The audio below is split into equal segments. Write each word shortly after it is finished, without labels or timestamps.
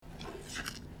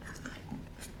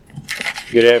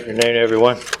Good afternoon,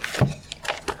 everyone.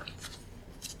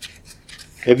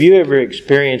 Have you ever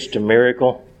experienced a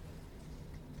miracle?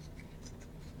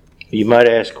 You might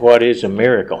ask, what is a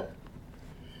miracle?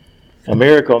 A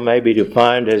miracle may be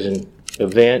defined as an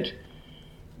event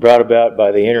brought about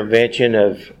by the intervention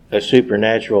of a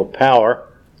supernatural power,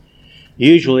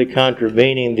 usually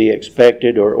contravening the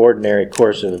expected or ordinary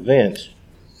course of events.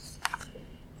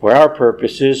 For our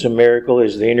purposes, a miracle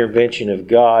is the intervention of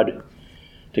God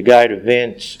to guide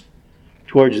events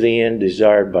towards the end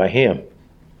desired by Him.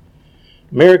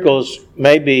 Miracles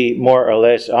may be more or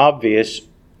less obvious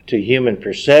to human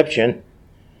perception,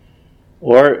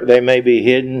 or they may be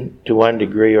hidden to one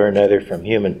degree or another from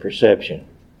human perception.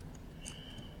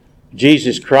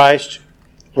 Jesus Christ,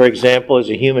 for example, as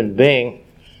a human being,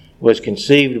 was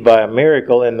conceived by a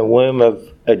miracle in the womb of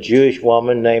a Jewish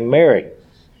woman named Mary,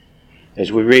 as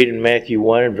we read in Matthew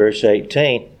 1 and verse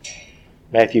 18.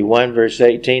 Matthew 1 verse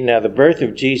 18, Now the birth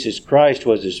of Jesus Christ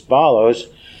was as follows.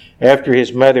 After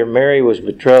his mother Mary was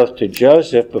betrothed to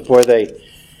Joseph, before they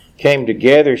came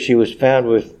together, she was found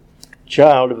with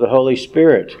child of the Holy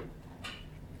Spirit.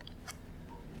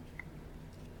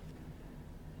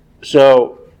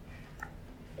 So,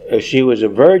 she was a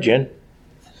virgin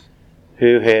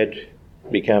who had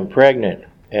become pregnant.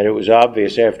 And it was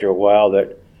obvious after a while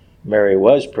that Mary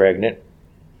was pregnant.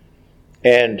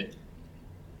 And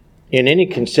in any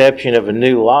conception of a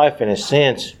new life, in a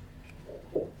sense,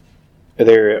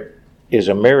 there is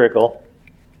a miracle,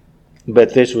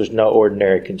 but this was no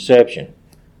ordinary conception.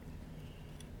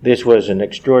 This was an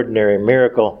extraordinary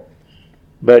miracle,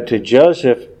 but to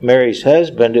Joseph, Mary's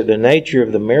husband, the nature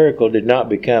of the miracle did not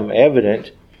become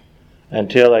evident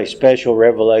until a special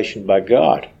revelation by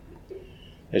God.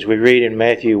 As we read in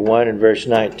Matthew 1 and verse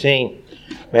 19,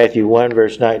 Matthew 1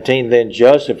 verse 19, Then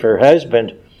Joseph, her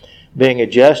husband, being a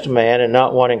just man and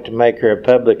not wanting to make her a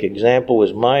public example,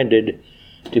 was minded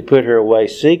to put her away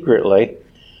secretly.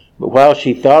 But while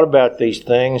he thought about these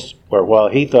things,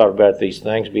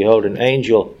 behold, an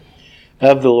angel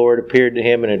of the Lord appeared to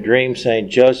him in a dream, saying,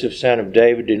 Joseph, son of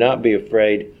David, do not be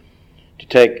afraid to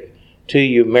take to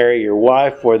you Mary your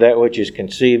wife, for that which is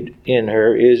conceived in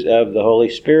her is of the Holy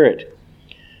Spirit.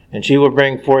 And she will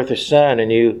bring forth a son,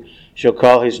 and you shall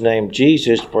call his name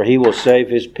Jesus, for he will save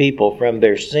his people from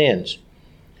their sins.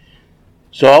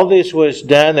 So all this was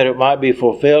done that it might be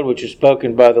fulfilled, which was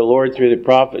spoken by the Lord through the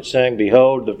prophet, saying,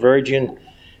 Behold, the virgin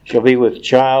shall be with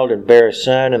child and bear a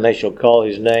son, and they shall call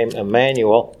his name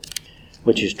Emmanuel,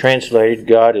 which is translated,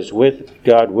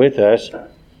 God with us.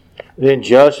 Then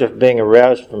Joseph, being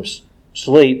aroused from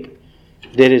sleep,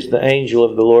 did as the angel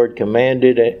of the Lord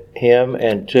commanded him,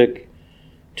 and took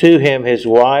to him his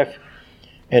wife,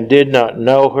 and did not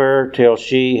know her till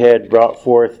she had brought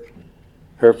forth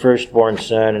her firstborn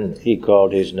son, and he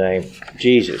called his name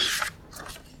Jesus.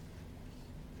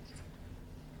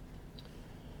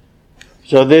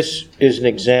 So this is an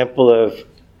example of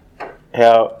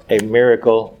how a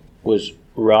miracle was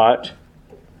wrought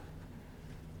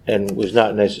and was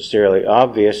not necessarily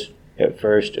obvious, at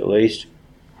first at least,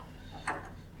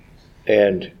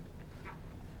 and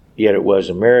yet it was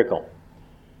a miracle.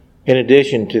 In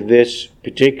addition to this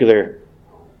particular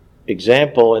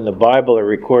example, in the Bible are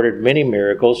recorded many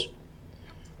miracles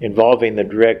involving the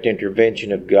direct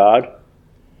intervention of God.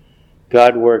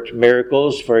 God worked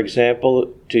miracles, for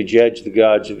example, to judge the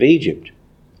gods of Egypt.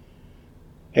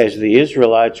 As the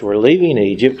Israelites were leaving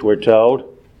Egypt, we're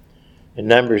told in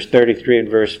Numbers 33 and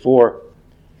verse 4,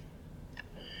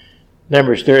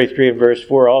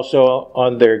 also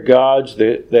on their gods,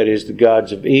 that is the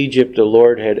gods of Egypt, the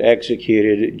Lord had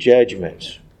executed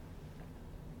judgments.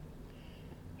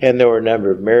 And there were a number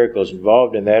of miracles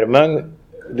involved in that. Among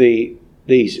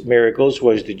these miracles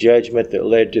was the judgment that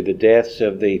led to the deaths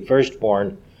of the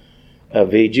firstborn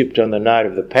of Egypt on the night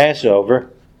of the Passover,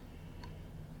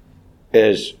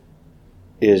 as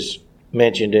is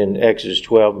mentioned in Exodus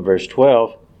 12 and verse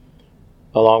 12,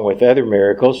 along with other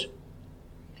miracles.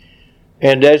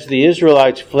 And as the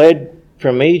Israelites fled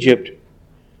from Egypt,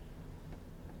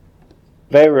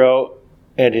 Pharaoh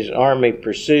and his army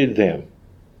pursued them.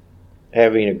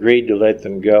 Having agreed to let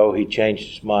them go, he changed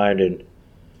his mind, and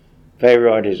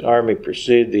Pharaoh and his army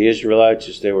pursued the Israelites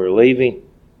as they were leaving.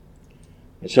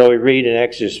 And so we read in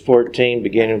Exodus 14,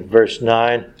 beginning with verse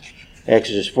 9,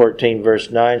 Exodus 14, verse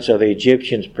 9, So the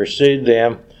Egyptians pursued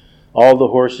them, all the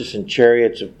horses and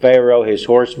chariots of Pharaoh, his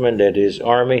horsemen, and his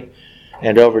army,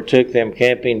 and overtook them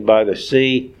camping by the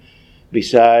sea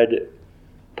beside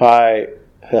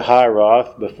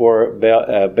Pi-hahiroth before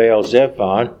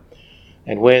Baal-zephon.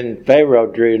 And when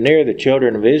Pharaoh drew near, the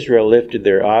children of Israel lifted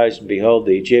their eyes, and behold,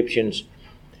 the Egyptians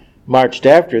marched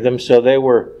after them. So they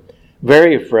were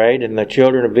very afraid, and the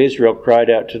children of Israel cried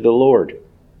out to the Lord.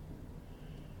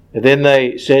 And then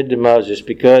they said to Moses,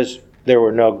 because there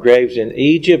were no graves in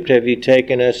Egypt, have you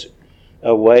taken us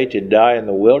away to die in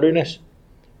the wilderness?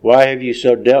 Why have you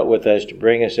so dealt with us to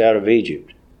bring us out of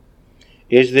Egypt?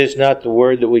 Is this not the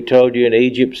word that we told you in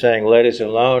Egypt, saying, let us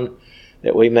alone,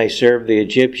 that we may serve the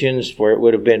Egyptians? For it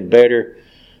would have been better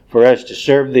for us to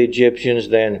serve the Egyptians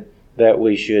than that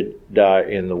we should die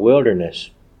in the wilderness.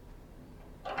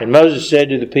 And Moses said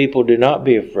to the people, do not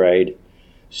be afraid.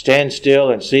 Stand still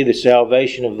and see the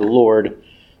salvation of the Lord,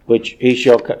 which he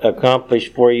shall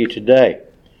accomplish for you today.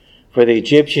 For the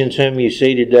Egyptians whom you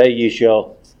see today, you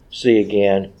shall see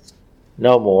again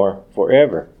no more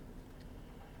forever.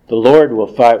 The Lord will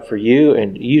fight for you,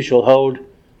 and you shall hold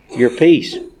your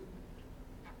peace.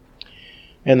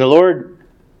 And the Lord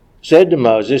said to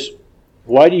Moses,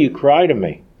 why do you cry to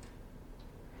me?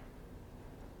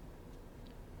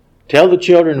 Tell the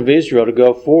children of Israel to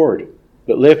go forward,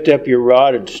 but lift up your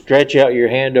rod and stretch out your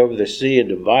hand over the sea and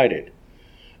divide it.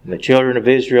 And the children of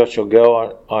Israel shall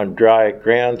go on dry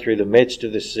ground through the midst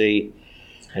of the sea.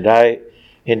 And I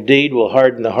indeed will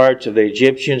harden the hearts of the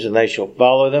Egyptians, and they shall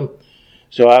follow them.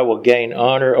 So I will gain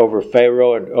honor over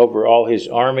Pharaoh and over all his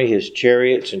army, his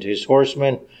chariots, and his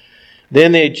horsemen.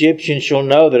 Then the Egyptians shall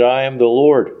know that I am the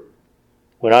Lord,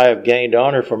 when I have gained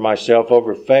honor for myself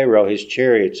over Pharaoh, his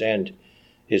chariots, and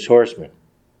his horsemen.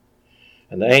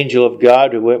 And the angel of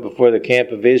God who went before the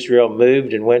camp of Israel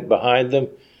moved and went behind them,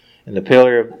 and the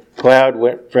pillar of cloud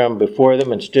went from before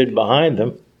them and stood behind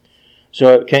them.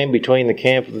 So it came between the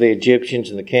camp of the Egyptians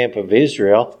and the camp of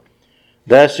Israel.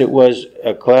 Thus it was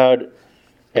a cloud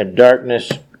and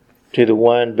darkness to the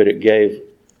one, but it gave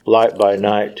light by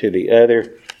night to the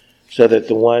other, so that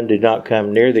the one did not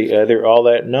come near the other all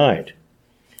that night.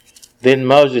 Then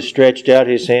Moses stretched out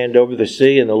his hand over the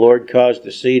sea, and the Lord caused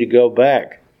the sea to go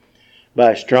back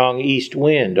by a strong east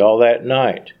wind all that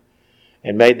night,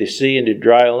 and made the sea into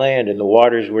dry land, and the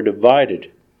waters were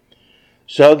divided.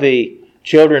 So the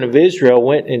children of Israel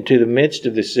went into the midst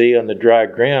of the sea on the dry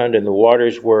ground, and the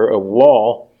waters were a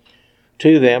wall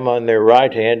to them on their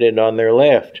right hand and on their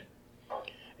left.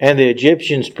 And the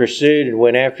Egyptians pursued and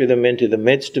went after them into the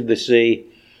midst of the sea,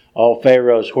 all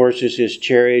Pharaoh's horses, his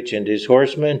chariots, and his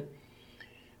horsemen.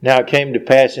 Now it came to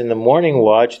pass in the morning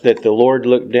watch that the Lord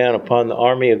looked down upon the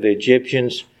army of the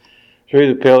Egyptians through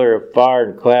the pillar of fire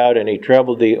and cloud, and he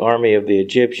troubled the army of the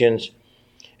Egyptians,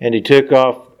 and he took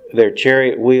off their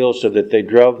chariot wheels so that they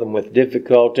drove them with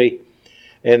difficulty.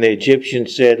 And the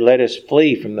Egyptians said, let us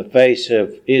flee from the face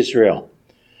of Israel,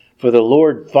 for the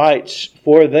Lord fights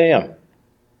for them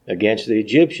against the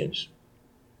Egyptians.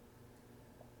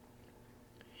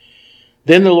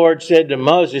 Then the Lord said to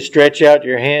Moses, stretch out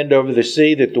your hand over the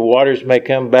sea, that the waters may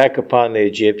come back upon the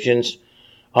Egyptians,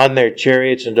 on their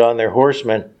chariots and on their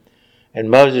horsemen.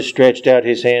 And Moses stretched out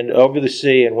his hand over the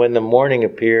sea, and when the morning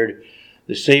appeared,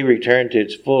 the sea returned to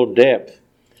its full depth,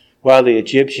 while the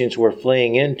Egyptians were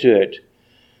fleeing into it.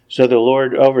 So the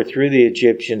Lord overthrew the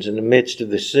Egyptians in the midst of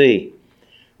the sea.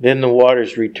 Then the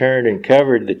waters returned and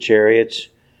covered the chariots,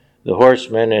 the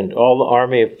horsemen, and all the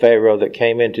army of Pharaoh that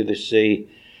came into the sea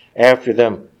after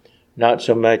them. Not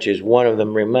so much as one of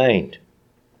them remained.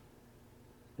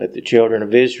 But the children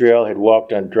of Israel had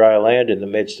walked on dry land in the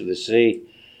midst of the sea,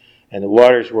 and the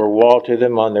waters were a wall to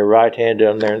them on their right hand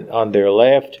and on their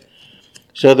left.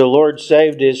 So the Lord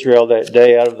saved Israel that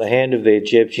day out of the hand of the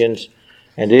Egyptians,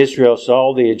 and Israel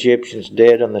saw the Egyptians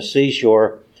dead on the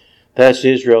seashore. Thus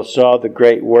Israel saw the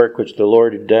great work which the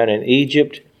Lord had done in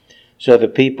Egypt. So the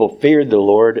people feared the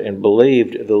Lord and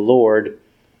believed the Lord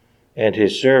and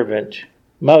his servant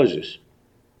Moses.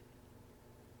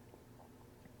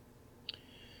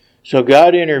 So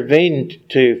God intervened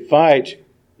to fight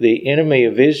the enemy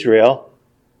of Israel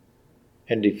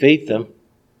and defeat them.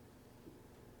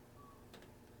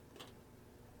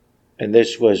 And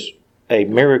this was a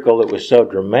miracle that was so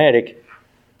dramatic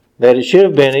that it should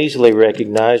have been easily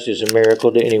recognized as a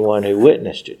miracle to anyone who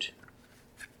witnessed it.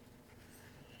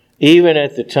 Even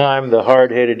at the time, the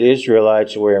hard-headed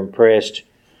Israelites were impressed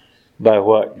by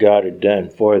what God had done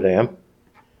for them.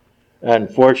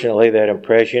 Unfortunately, that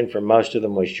impression for most of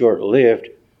them was short-lived,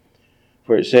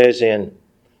 for it says in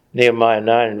Nehemiah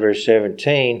 9 and verse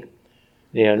 17,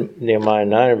 Nehemiah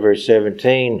 9 and verse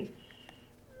 17,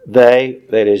 they,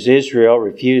 that is Israel,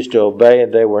 refused to obey,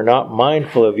 and they were not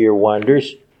mindful of your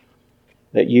wonders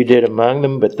that you did among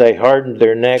them, but they hardened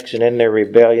their necks, and in their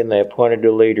rebellion they appointed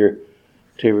a leader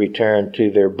to return to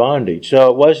their bondage.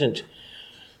 So it wasn't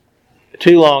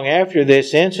too long after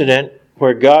this incident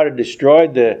where God had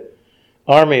destroyed the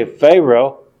army of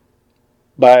Pharaoh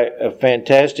by a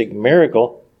fantastic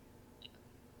miracle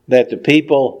that the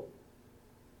people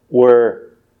were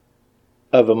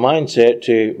of a mindset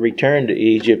to return to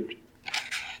Egypt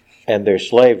and their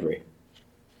slavery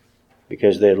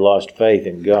because they had lost faith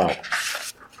in God.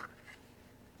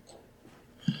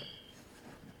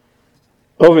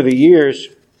 Over the years,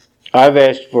 I've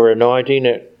asked for anointing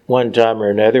at one time or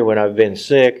another when I've been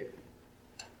sick,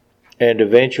 and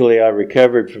eventually I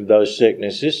recovered from those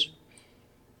sicknesses.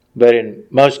 But in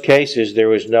most cases, there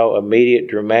was no immediate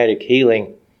dramatic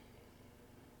healing,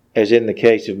 as in the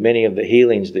case of many of the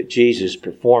healings that Jesus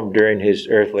performed during his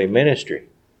earthly ministry.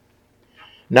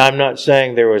 Now, I'm not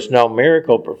saying there was no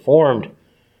miracle performed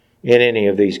in any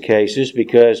of these cases,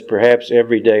 because perhaps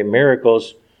everyday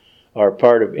miracles are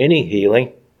part of any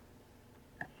healing.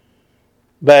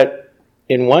 But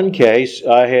in one case,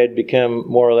 I had become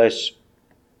more or less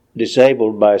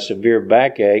disabled by a severe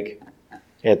backache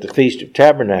at the Feast of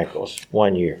Tabernacles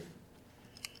one year.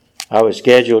 I was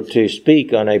scheduled to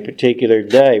speak on a particular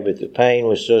day, but the pain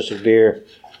was so severe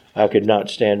I could not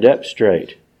stand up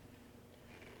straight.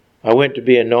 I went to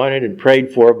be anointed and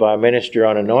prayed for by a minister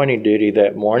on anointing duty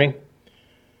that morning.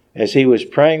 As he was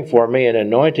praying for me and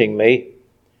anointing me,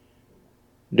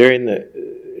 during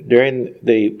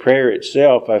the prayer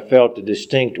itself, I felt a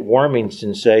distinct warming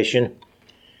sensation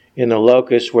in the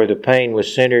locus where the pain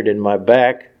was centered in my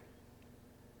back,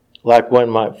 like one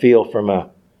might feel from a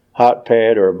hot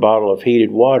pad or a bottle of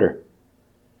heated water.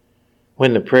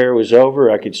 When the prayer was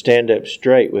over, I could stand up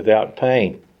straight without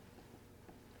pain,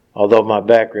 although my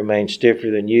back remained stiffer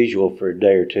than usual for a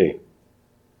day or two.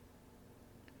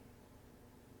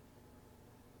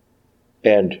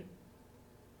 And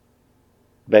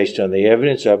based on the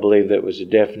evidence, I believe that was a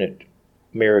definite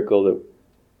miracle that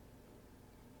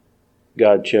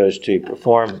God chose to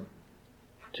perform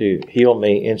to heal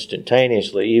me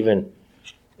instantaneously, even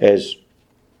as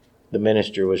the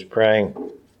minister was praying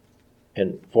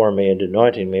and for me and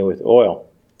anointing me with oil.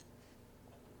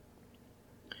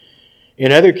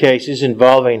 In other cases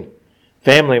involving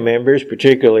family members,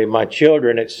 particularly my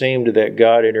children, it seemed that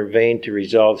God intervened to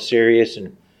resolve serious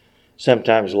and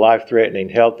sometimes life-threatening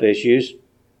health issues,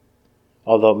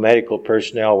 although medical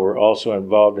personnel were also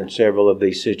involved in several of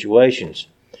these situations.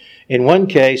 In one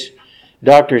case,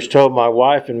 doctors told my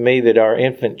wife and me that our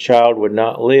infant child would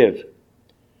not live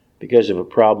because of a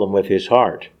problem with his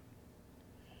heart.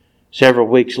 Several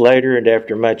weeks later, and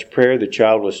after much prayer, the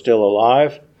child was still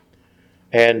alive,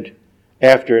 and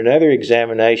after another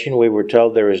examination, we were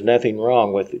told there was nothing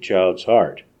wrong with the child's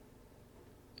heart.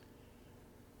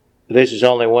 This is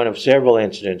only one of several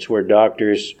incidents where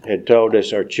doctors had told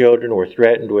us our children were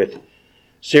threatened with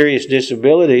serious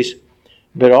disabilities,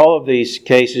 but all of these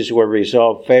cases were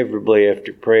resolved favorably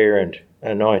after prayer and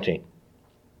anointing.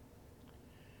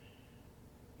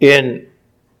 In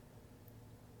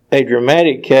a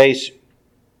dramatic case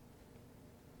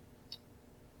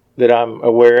that I'm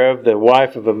aware of, the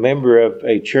wife of a member of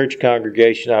a church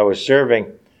congregation I was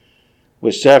serving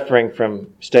was suffering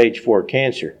from stage 4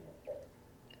 cancer.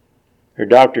 Her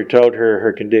doctor told her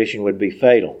her condition would be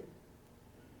fatal.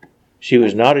 She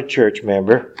was not a church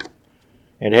member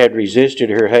and had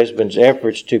resisted her husband's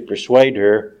efforts to persuade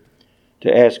her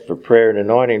to ask for prayer and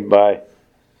anointing by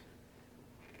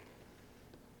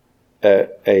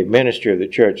a minister of the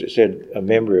church. That said a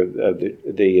member of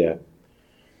the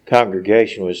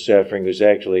congregation was suffering. It was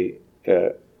actually,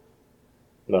 no,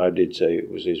 I did say it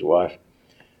was his wife.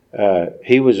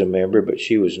 He was a member, but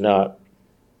she was not.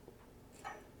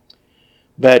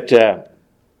 But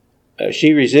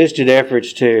she resisted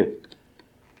efforts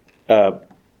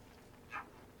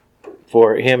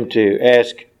for him to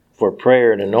ask for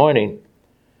prayer and anointing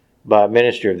by a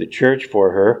minister of the church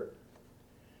for her.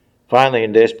 Finally,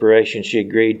 in desperation, she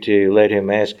agreed to let him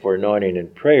ask for anointing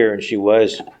and prayer, and she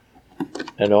was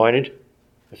anointed.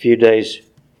 A few days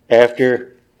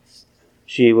after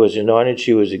she was anointed,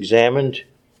 she was examined,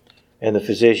 and the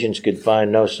physicians could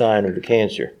find no sign of the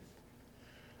cancer.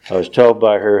 I was told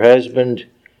by her husband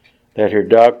that her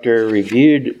doctor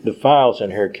reviewed the files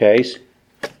in her case,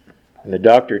 and the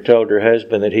doctor told her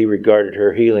husband that he regarded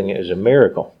her healing as a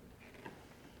miracle.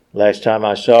 Last time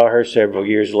I saw her, several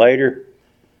years later,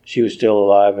 she was still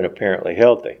alive and apparently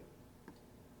healthy.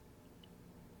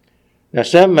 Now,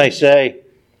 some may say,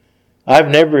 I've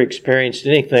never experienced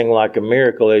anything like a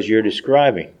miracle as you're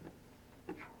describing,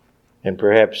 and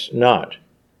perhaps not.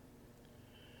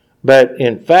 But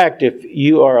in fact, if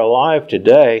you are alive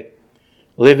today,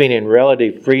 living in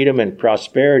relative freedom and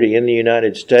prosperity in the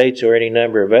United States or any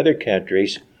number of other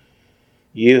countries,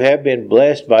 you have been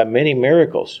blessed by many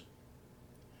miracles,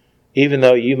 even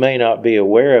though you may not be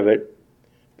aware of it,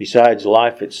 besides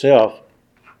life itself,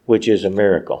 which is a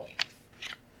miracle.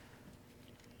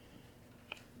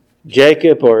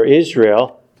 Jacob, or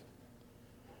Israel,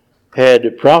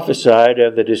 had prophesied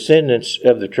of the descendants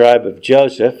of the tribe of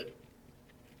Joseph.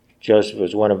 Joseph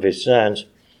was one of his sons.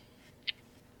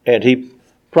 And he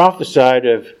prophesied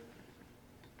of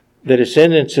the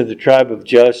descendants of the tribe of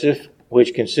Joseph,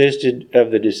 which consisted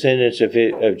of the descendants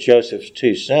of Joseph's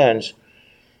two sons,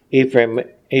 Ephraim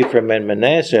and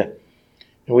Manasseh.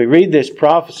 And we read this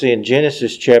prophecy in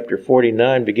Genesis chapter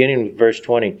 49, beginning with verse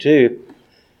 22.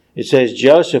 It says,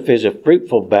 Joseph is a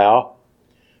fruitful bough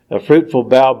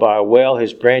by a well,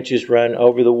 his branches run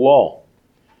over the wall.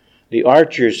 The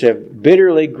archers have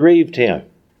bitterly grieved him,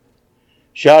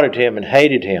 shot at him, and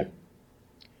hated him.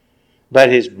 But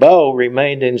his bow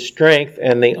remained in strength,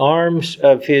 and the arms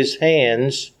of his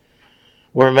hands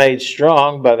were made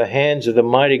strong by the hands of the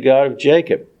mighty God of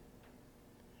Jacob.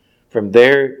 From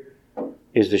there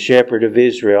is the shepherd of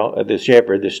Israel,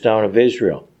 the stone of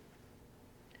Israel.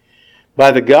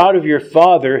 By the God of your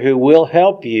father who will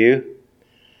help you,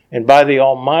 and by the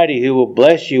Almighty who will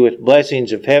bless you with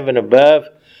blessings of heaven above,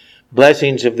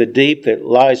 blessings of the deep that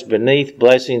lies beneath,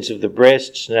 blessings of the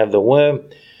breasts and of the womb.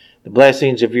 The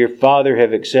blessings of your father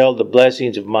have excelled the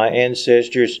blessings of my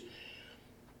ancestors,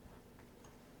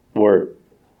 or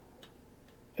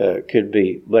could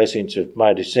be blessings of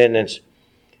my descendants,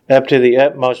 up to the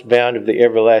utmost bound of the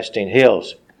everlasting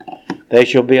hills. They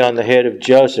shall be on the head of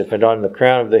Joseph, and on the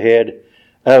crown of the head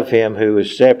of him who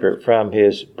is separate from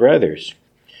his brothers.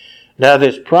 Now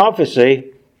this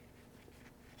prophecy,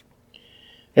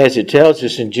 as it tells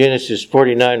us in Genesis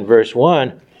 49 verse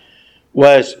 1,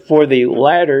 was for the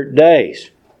latter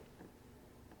days.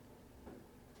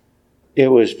 It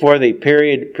was for the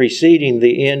period preceding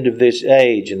the end of this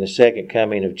age and the second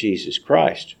coming of Jesus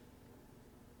Christ.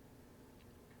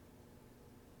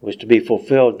 It was to be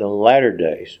fulfilled in the latter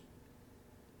days.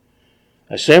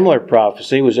 A similar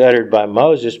prophecy was uttered by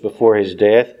Moses before his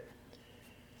death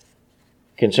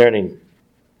concerning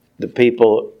the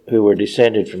people who were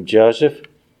descended from Joseph.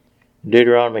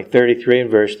 Deuteronomy 33 and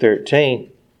verse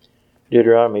 13.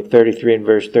 Deuteronomy 33 and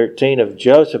verse 13, of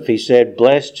Joseph he said,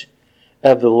 blessed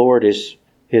of the Lord is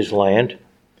his land,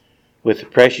 with the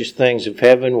precious things of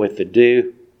heaven, with the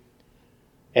dew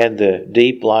and the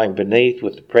deep lying beneath,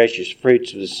 with the precious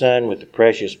fruits of the sun, with the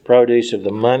precious produce of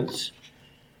the months,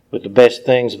 with the best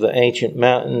things of the ancient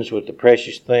mountains, with the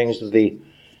precious things of the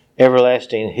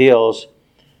everlasting hills,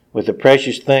 with the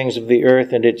precious things of the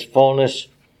earth and its fullness,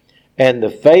 and the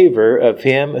favor of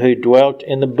him who dwelt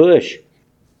in the bush.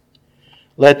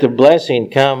 Let the blessing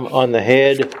come on the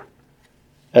head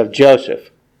of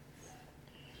Joseph,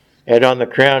 and on the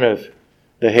crown of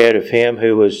the head of him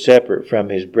who was separate from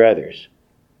his brothers.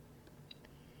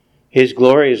 His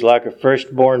glory is like a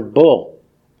firstborn bull,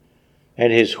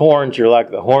 and his horns are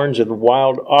like the horns of the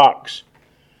wild ox.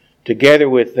 Together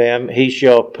with them he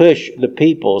shall push the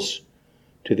peoples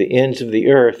to the ends of the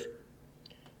earth.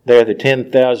 They are the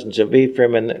 10,000s of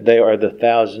Ephraim, and they are the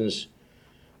thousands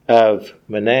of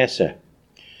Manasseh.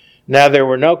 Now there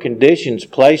were no conditions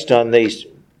placed on these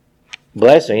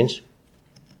blessings.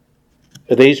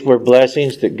 These were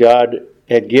blessings that God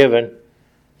had given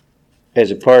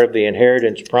as a part of the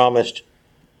inheritance promised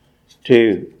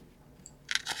to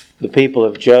the people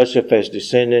of Joseph as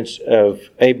descendants of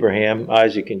Abraham,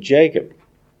 Isaac, and Jacob.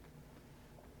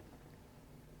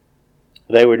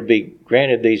 They were to be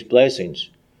granted these blessings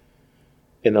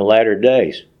in the latter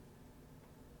days.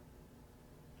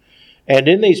 And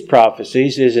in these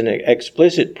prophecies is an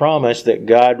explicit promise that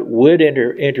God would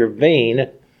intervene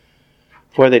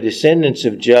for the descendants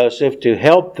of Joseph to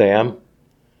help them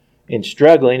in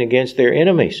struggling against their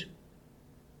enemies.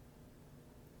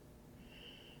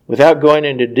 Without going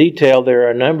into detail, there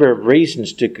are a number of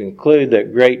reasons to conclude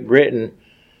that Great Britain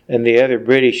and the other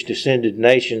British descended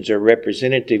nations are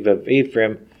representative of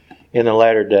Ephraim in the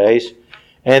latter days,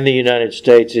 and the United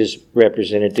States is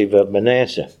representative of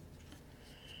Manasseh.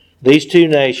 These two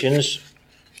nations,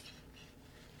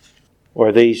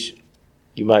 or these,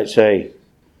 you might say,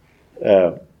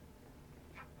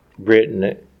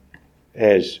 Britain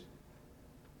has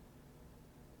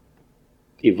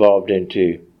evolved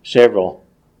into several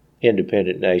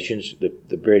independent nations.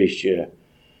 The British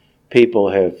people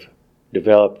have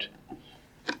developed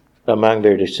among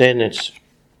their descendants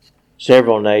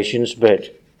several nations,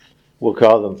 but we'll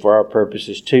call them for our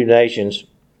purposes two nations,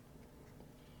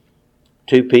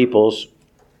 two peoples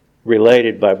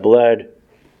related by blood,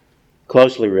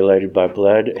 closely related by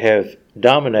blood, have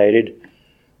dominated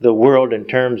the world in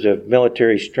terms of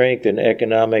military strength and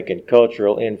economic and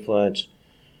cultural influence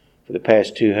for the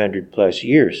past 200 plus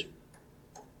years.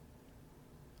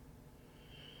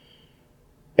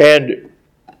 And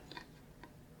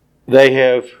they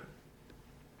have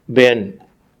been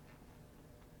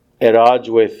at odds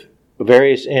with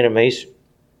various enemies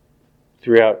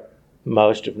throughout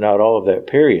most, if not all, of that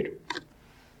period.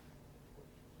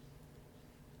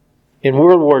 In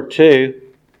World War II,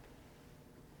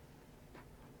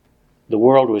 the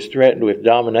world was threatened with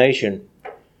domination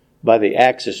by the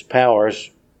Axis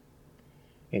powers,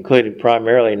 including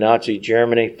primarily Nazi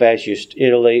Germany, Fascist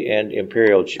Italy, and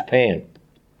Imperial Japan.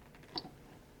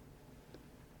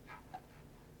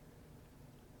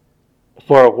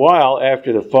 For a while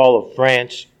after the fall of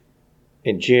France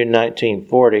in June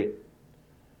 1940,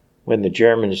 when the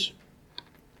Germans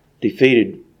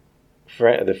defeated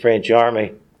the French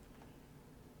army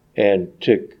and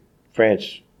took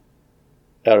France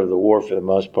out of the war for the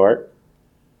most part,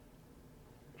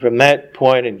 from that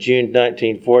point in June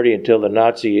 1940 until the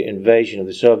Nazi invasion of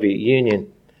the Soviet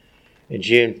Union in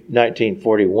June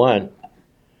 1941,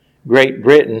 Great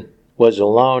Britain was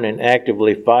alone and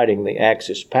actively fighting the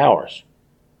Axis powers.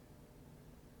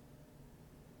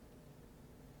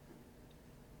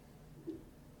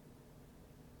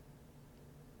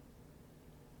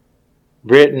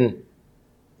 Britain,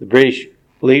 the British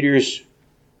leaders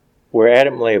were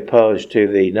adamantly opposed to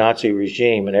the Nazi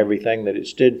regime and everything that it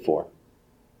stood for.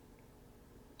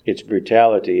 Its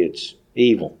brutality, its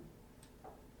evil.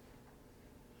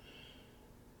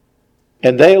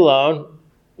 And they alone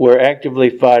were actively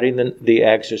fighting the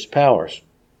Axis powers.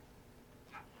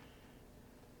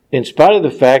 In spite of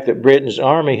the fact that Britain's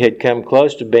army had come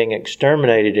close to being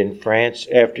exterminated in France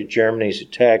after Germany's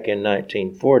attack in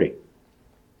 1940.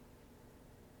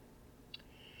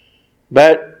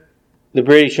 But the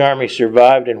British Army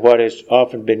survived in what has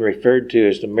often been referred to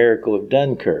as the miracle of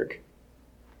Dunkirk.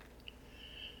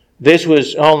 This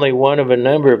was only one of a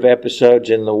number of episodes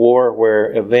in the war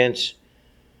where events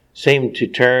seemed to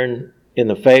turn in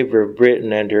the favor of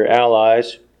Britain and her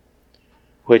allies,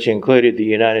 which included the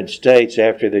United States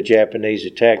after the Japanese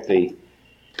attacked the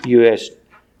U.S.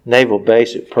 naval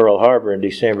base at Pearl Harbor in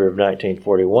December of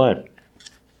 1941.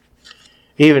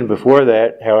 Even before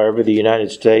that, however, the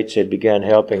United States had begun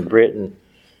helping Britain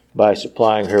by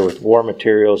supplying her with war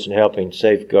materials and helping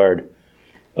safeguard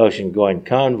ocean-going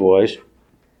convoys.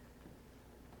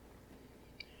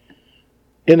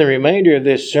 In the remainder of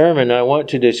this sermon, I want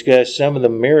to discuss some of the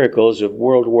miracles of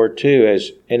World War II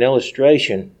as an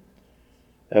illustration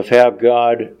of how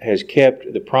God has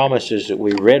kept the promises that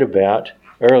we read about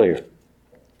earlier.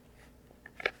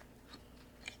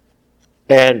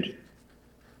 And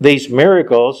these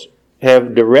miracles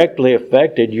have directly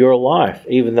affected your life,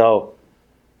 even though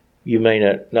you may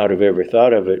not have ever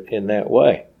thought of it in that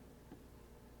way.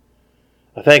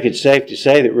 I think it's safe to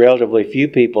say that relatively few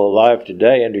people alive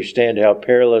today understand how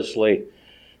perilously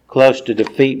close to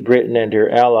defeat Britain and her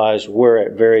allies were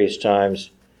at various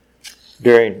times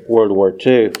during World War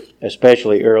II,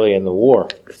 especially early in the war.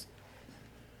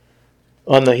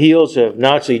 On the heels of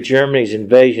Nazi Germany's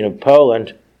invasion of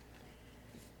Poland,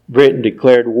 Britain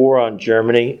declared war on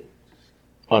Germany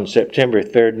on September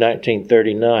 3rd,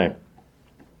 1939.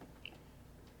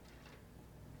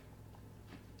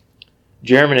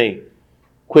 Germany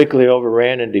quickly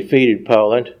overran and defeated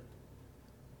Poland.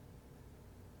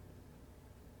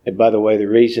 And by the way, the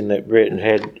reason that Britain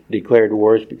had declared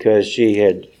war is because she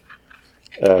had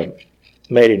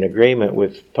made an agreement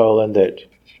with Poland that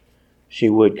she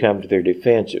would come to their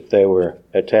defense if they were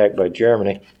attacked by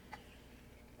Germany.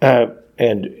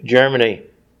 And Germany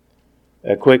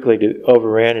quickly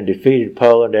overran and defeated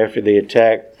Poland after the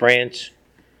attack. France,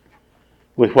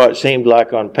 with what seemed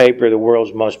like on paper the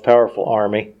world's most powerful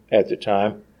army at the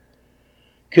time,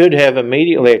 could have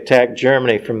immediately attacked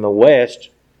Germany from the west,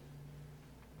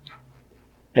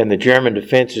 and the German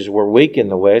defenses were weak in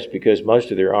the west because most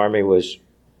of their army was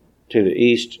to the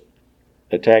east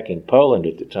attacking Poland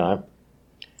at the time.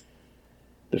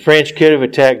 The French could have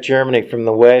attacked Germany from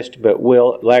the west, but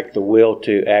lacked the will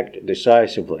to act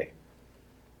decisively.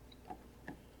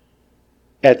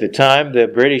 At the time, the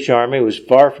British Army was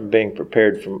far from being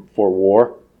prepared for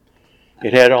war.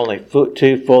 It had only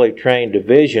 2 fully trained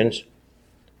divisions,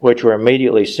 which were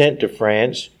immediately sent to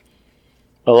France,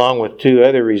 along with 2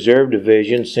 other reserve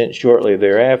divisions sent shortly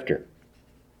thereafter.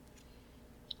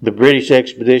 The British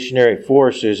Expeditionary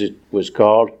Force, as it was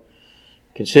called,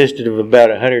 consisted of about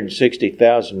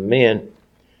 160,000 men,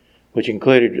 which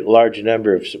included a large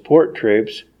number of support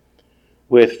troops,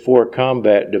 with 4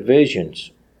 combat divisions.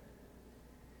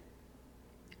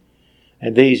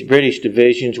 And these British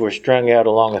divisions were strung out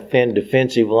along a thin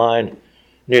defensive line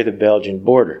near the Belgian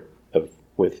border,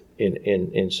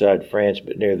 inside France,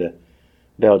 but near the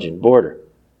Belgian border.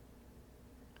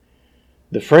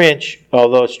 The French,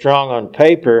 although strong on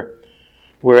paper,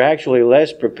 were actually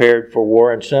less prepared for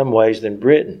war in some ways than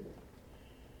Britain.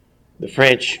 The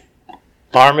French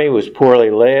army was poorly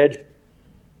led,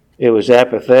 it was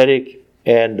apathetic,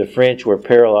 and the French were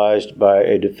paralyzed by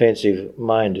a defensive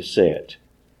mindset.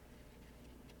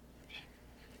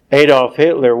 Adolf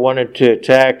Hitler wanted to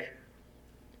attack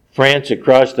France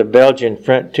across the Belgian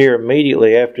frontier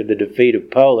immediately after the defeat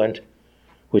of Poland,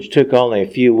 which took only a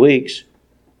few weeks.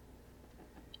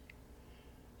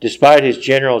 Despite his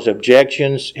general's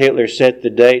objections, Hitler set the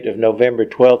date of November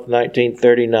 12,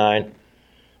 1939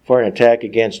 for an attack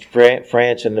against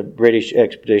France and the British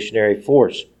Expeditionary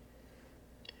Force.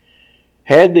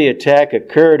 Had the attack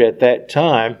occurred at that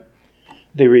time,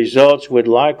 the results would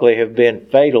likely have been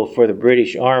fatal for the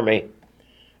British Army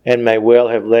and may well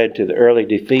have led to the early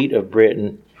defeat of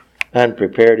Britain,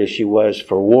 unprepared as she was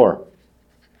for war.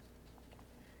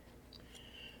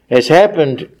 As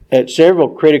happened at several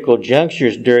critical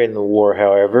junctures during the war,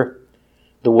 however,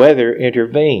 the weather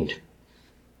intervened.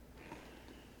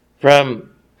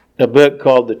 From a book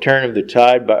called The Turn of the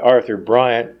Tide by Arthur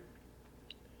Bryant,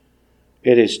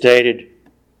 it is stated,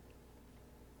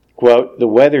 quote, "The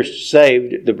weather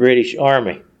saved the British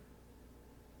Army,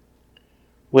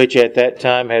 which at that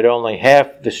time had only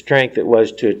half the strength it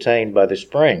was to attain by the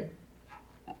spring.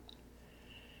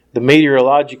 The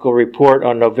meteorological report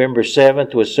on November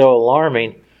 7th was so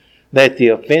alarming that the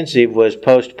offensive was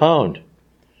postponed.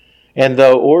 And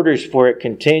though orders for it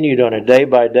continued on a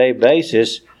day-by-day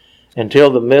basis until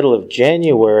the middle of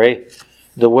January,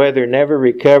 the weather never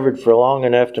recovered for long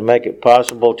enough to make it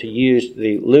possible to use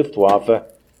the Luftwaffe,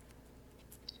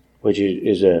 which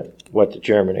is what the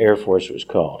German Air Force was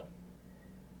called."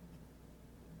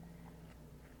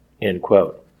 End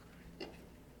quote.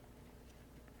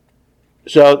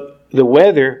 So the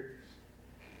weather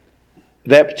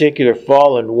that particular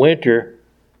fall and winter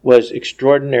was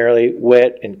extraordinarily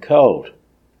wet and cold,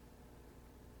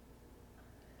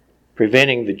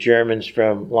 preventing the Germans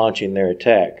from launching their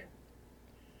attack.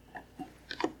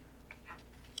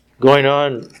 Going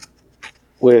on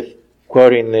with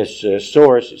quoting this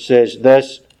source, it says,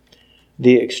 "Thus,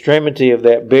 the extremity of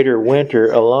that bitter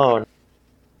winter alone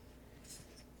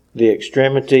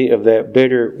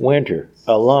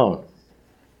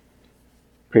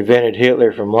prevented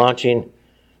Hitler from launching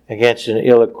against an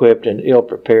ill-equipped and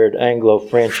ill-prepared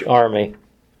Anglo-French army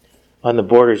on the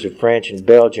borders of France and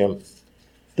Belgium,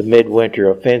 the midwinter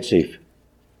offensive.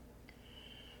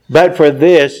 But for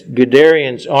this,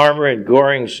 Guderian's armor and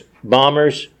Göring's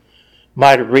bombers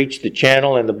might have reached the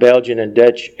Channel and the Belgian and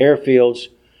Dutch airfields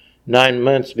 9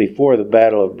 months before the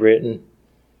Battle of Britain,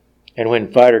 and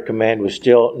when Fighter Command was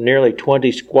still nearly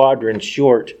 20 squadrons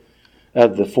short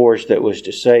of the force that was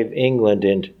to save England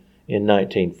in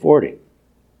 1940.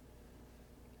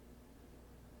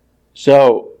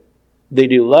 So the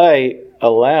delay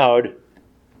allowed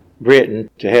Britain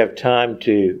to have time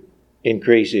to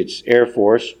increase its air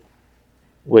force,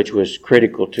 which was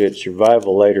critical to its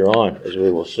survival later on, as we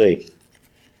will see.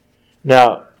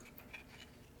 Now,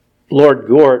 Lord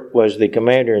Gort was the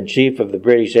commander-in-chief of the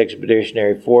British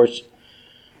Expeditionary Force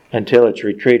until its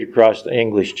retreat across the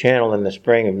English Channel in the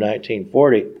spring of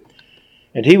 1940,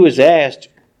 and he was asked,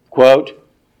 quote,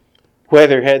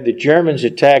 whether had the Germans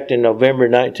attacked in November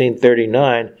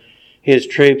 1939, his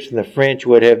troops and the French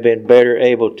would have been better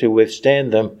able to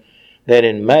withstand them than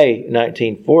in May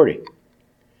 1940.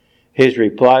 His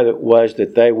reply was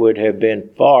that they would have been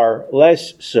far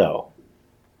less so.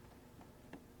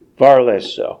 Far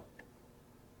less so.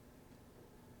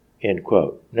 End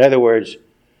quote. In other words,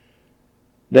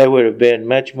 they would have been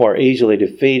much more easily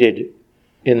defeated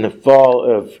in the fall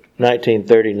of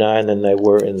 1939 than they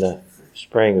were in the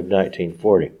spring of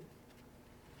 1940.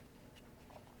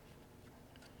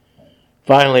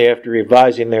 Finally, after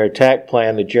revising their attack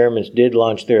plan, the Germans did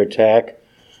launch their attack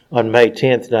on May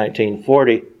 10,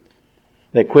 1940.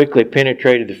 They quickly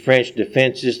penetrated the French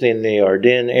defenses in the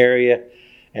Ardennes area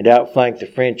and outflanked the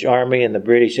French army and the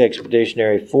British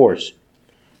Expeditionary Force.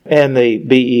 And the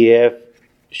BEF,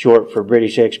 short for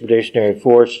British Expeditionary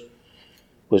Force,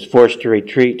 was forced to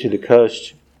retreat to the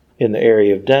coast in the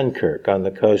area of Dunkirk on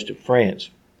the coast of France.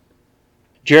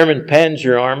 German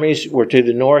panzer armies were to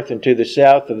the north and to the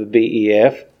south of the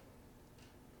BEF,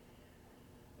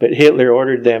 but Hitler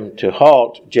ordered them to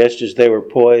halt just as they were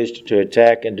poised to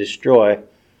attack and destroy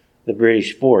the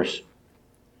British force.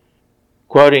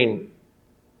 Quoting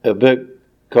a book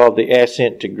called The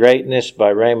Ascent to Greatness by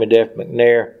Raymond F.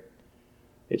 McNair,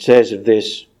 it says of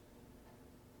this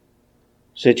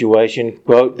situation,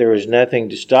 quote, there was nothing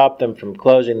to stop them from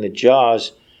closing the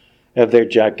jaws of their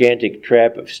gigantic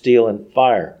trap of steel and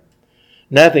fire.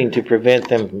 Nothing to prevent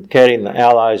them from cutting the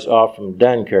Allies off from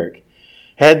Dunkirk.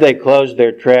 Had they closed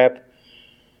their trap,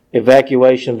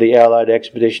 evacuation of the Allied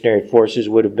expeditionary forces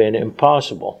would have been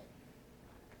impossible.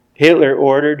 Hitler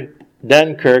ordered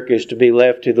Dunkirk is to be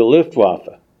left to the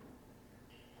Luftwaffe.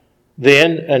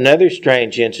 Then another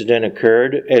strange incident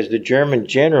occurred as the German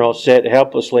general sat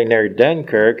helplessly near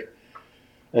Dunkirk,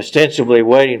 ostensibly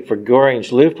waiting for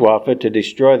Göring's Luftwaffe to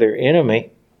destroy their enemy.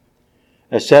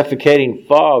 A suffocating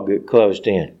fog closed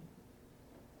in.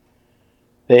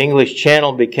 The English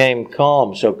Channel became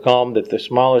calm, so calm that the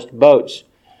smallest boats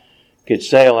could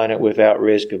sail on it without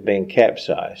risk of being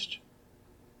capsized.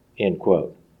 End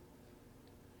quote.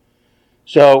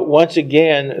 So once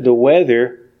again, the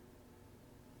weather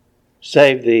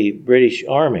saved the British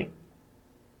Army.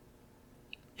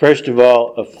 First of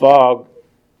all, a fog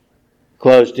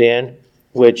closed in,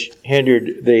 which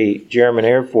hindered the German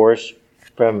Air Force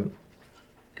from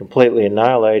completely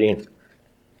annihilating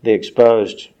the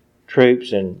exposed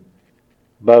troops and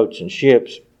boats and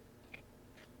ships.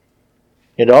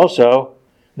 And also,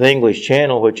 the English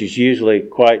Channel, which is usually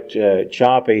quite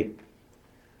choppy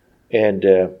and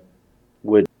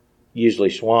would usually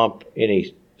swamp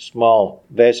any small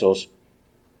vessels,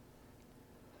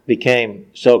 became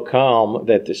so calm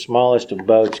that the smallest of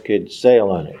boats could sail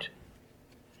on it.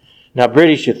 Now,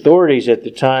 British authorities at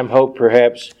the time hoped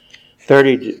perhaps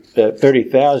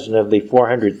 30,000 of the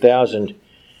 400,000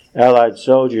 Allied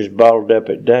soldiers bottled up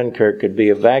at Dunkirk could be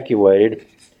evacuated,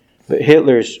 but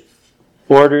Hitler's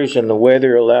orders and the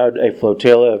weather allowed a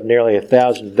flotilla of nearly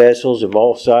 1,000 vessels of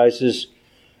all sizes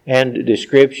and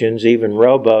descriptions, even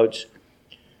rowboats,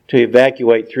 to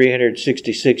evacuate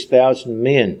 366,000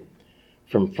 men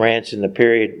from France in the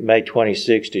period May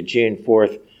 26 to June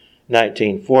 4th,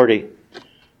 1940.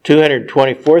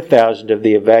 224,000 of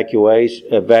the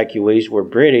evacuees were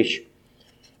British,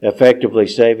 effectively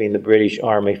saving the British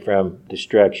Army from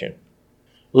destruction.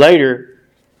 Later,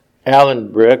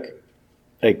 Alan Brooke,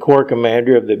 a corps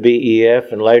commander of the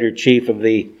BEF and later chief of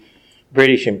the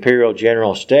British Imperial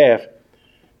General Staff,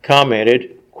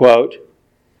 commented, quote,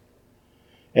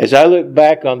 "As I look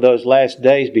back on those last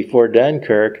days before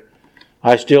Dunkirk,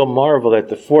 I still marvel at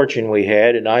the fortune we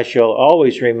had, and I shall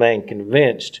always remain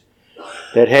convinced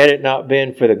that had it not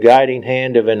been for the guiding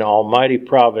hand of an almighty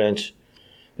providence,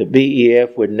 the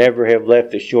BEF would never have left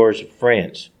the shores of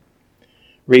France.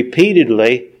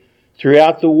 Repeatedly,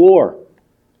 throughout the war,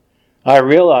 I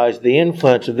realized the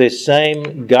influence of this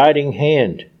same guiding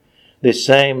hand, this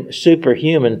same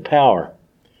superhuman power,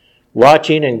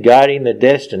 watching and guiding the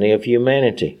destiny of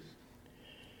humanity.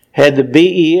 Had the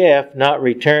BEF not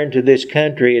returned to this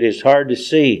country, it is hard to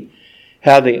see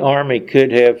how the Army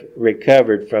could have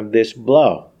recovered from this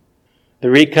blow. The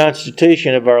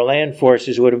reconstitution of our land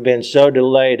forces would have been so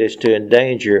delayed as to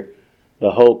endanger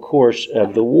the whole course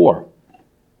of the war."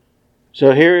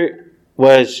 So here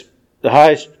was the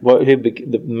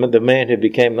man who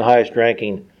became the highest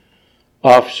ranking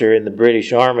officer in the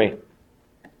British Army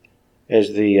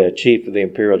as the chief of the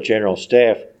Imperial General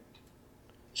Staff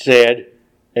said,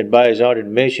 and by his own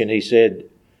admission he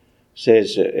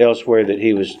says elsewhere that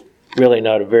he was really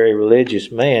not a very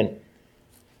religious man,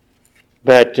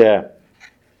 but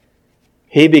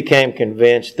he became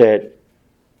convinced that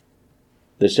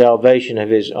the salvation of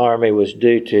his army was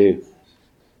due to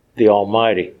the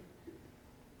Almighty,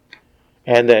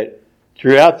 and that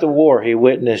throughout the war he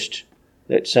witnessed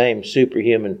that same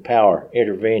superhuman power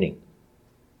intervening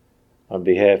on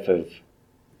behalf of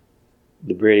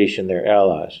the British and their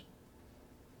allies.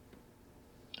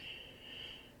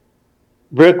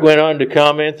 Brooke went on to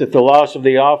comment that the loss of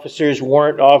the officers,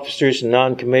 warrant officers, and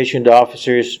non-commissioned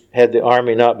officers, had the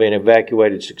Army not been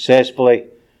evacuated successfully,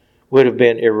 would have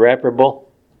been irreparable,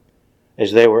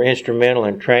 as they were instrumental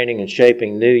in training and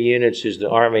shaping new units as the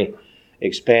Army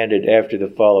expanded after the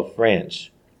fall of France.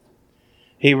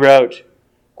 He wrote,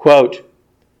 quote,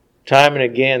 "Time and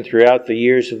again throughout the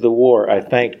years of the war, I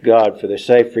thanked God for the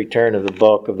safe return of the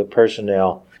bulk of the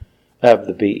personnel of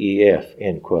the BEF,"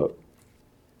 end quote.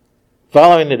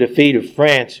 Following the defeat of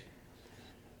France,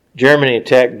 Germany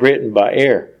attacked Britain by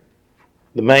air.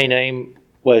 The main aim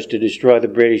was to destroy the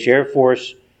British Air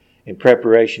Force in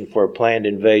preparation for a planned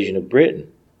invasion of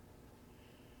Britain.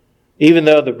 Even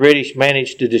though the British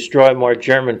managed to destroy more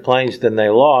German planes than they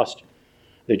lost,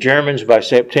 the Germans by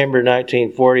September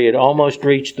 1940 had almost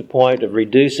reached the point of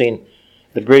reducing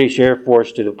the British Air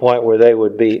Force to the point where they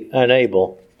would be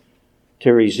unable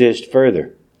to resist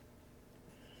further.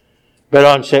 But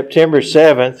on September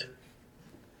 7th,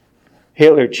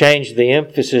 Hitler changed the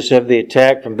emphasis of the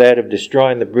attack from that of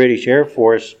destroying the British Air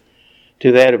Force to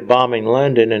that of bombing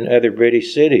London and other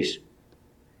British cities.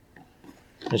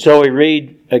 And so we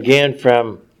read again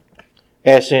from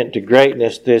Ascent to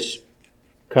Greatness, this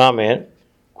comment,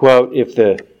 quote, if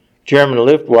the German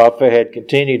Luftwaffe had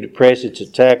continued to press its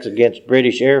attacks against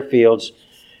British airfields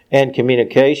and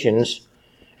communications,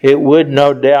 it would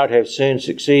no doubt have soon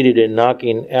succeeded in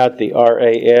knocking out the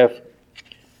RAF.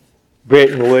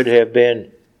 Britain would have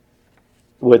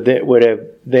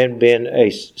then been a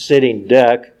sitting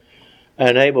duck,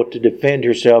 unable to defend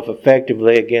herself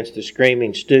effectively against the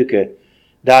screaming Stuka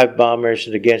dive bombers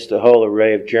and against the whole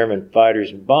array of German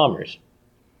fighters and bombers.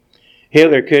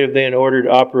 Hitler could have then ordered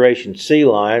Operation Sea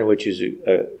Lion, which is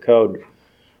a code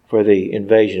for the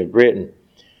invasion of Britain,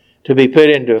 to be put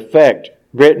into effect.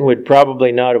 Britain would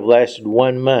probably not have lasted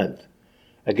 1 month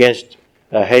against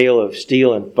a hail of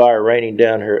steel and fire raining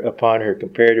down upon her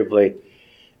comparatively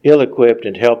ill-equipped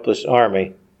and helpless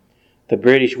army. The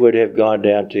British would have gone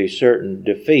down to certain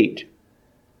defeat.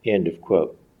 End of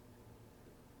quote.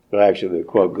 Well, actually, the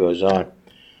quote goes on.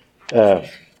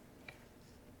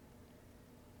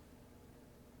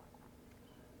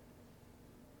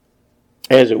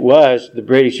 As it was, the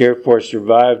British Air Force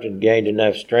survived and gained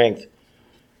enough strength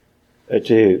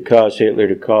to cause Hitler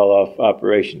to call off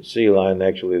Operation Sea Lion.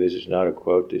 Actually, this is not a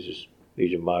quote. These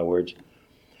are my words.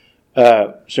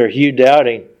 Sir Hugh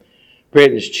Dowding,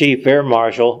 Britain's chief air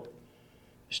marshal,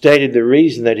 stated the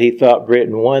reason that he thought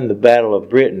Britain won the Battle of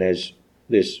Britain, as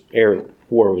this air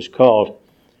war was called.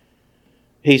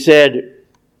 He said,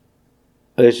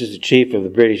 this is the chief of the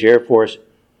British Air Force,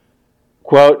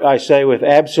 quote, I say with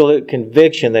absolute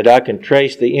conviction that I can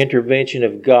trace the intervention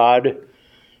of God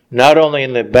not only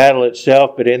in the battle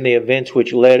itself, but in the events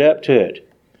which led up to it,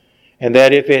 and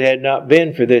that if it had not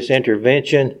been for this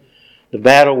intervention, the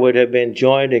battle would have been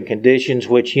joined in conditions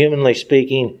which, humanly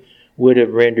speaking, would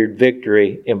have rendered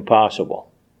victory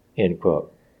impossible. End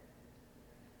quote.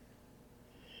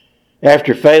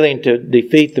 After failing to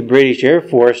defeat the British Air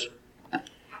Force,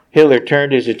 Hitler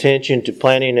turned his attention to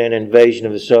planning an invasion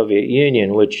of the Soviet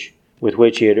Union, with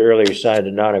which he had earlier signed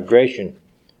a non-aggression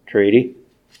treaty.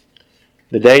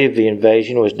 The date of the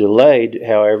invasion was delayed,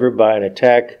 however, by an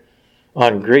attack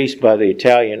on Greece by the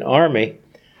Italian army,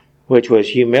 which was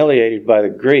humiliated by the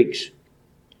Greeks.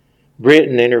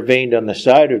 Britain intervened on the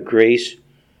side of Greece,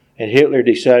 and Hitler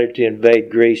decided to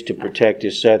invade Greece to protect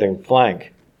his southern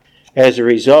flank. As a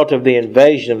result of the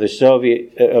invasion of the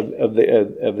Soviet of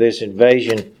this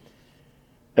invasion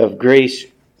of Greece,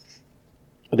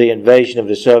 the invasion of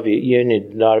the Soviet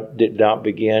Union did not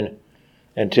begin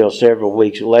until several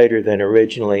weeks later than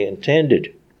originally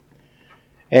intended.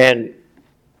 And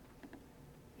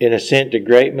in Ascent to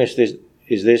Greatness,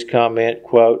 this comment,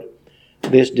 quote,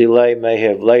 this delay may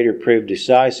have later proved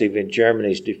decisive in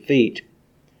Germany's defeat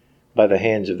by the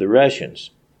hands of the Russians,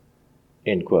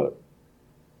 end quote.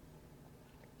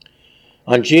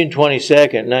 On June 22,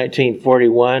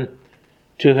 1941,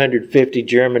 250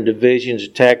 German divisions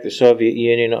attacked the Soviet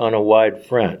Union on a wide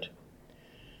front.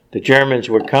 The Germans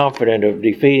were confident of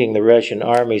defeating the Russian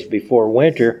armies before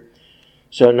winter,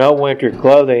 so no winter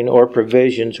clothing or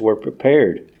provisions were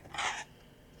prepared.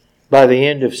 By the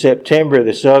end of September,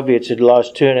 the Soviets had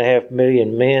lost 2.5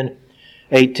 million men,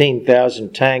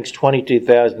 18,000 tanks,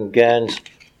 22,000 guns,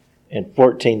 and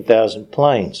 14,000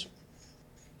 planes.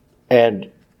 And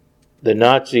the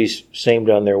Nazis seemed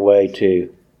on their way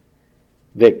to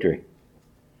victory.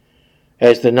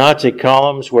 As the Nazi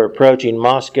columns were approaching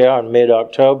Moscow in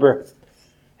mid-October,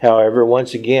 however,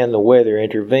 once again the weather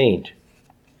intervened.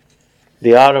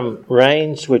 The autumn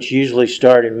rains, which usually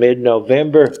start in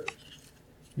mid-November,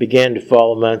 began to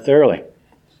fall a month early,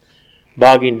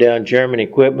 bogging down German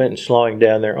equipment and slowing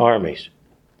down their armies.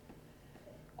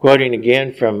 Quoting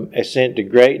again from Ascent to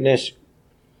Greatness,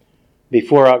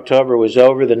 before October was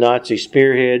over, the Nazi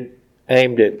spearhead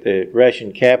aimed at the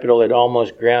Russian capital had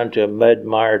almost ground to a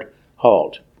mud-mired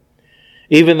halt.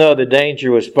 Even though the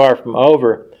danger was far from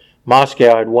over,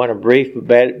 Moscow had won a brief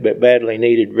but badly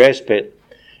needed respite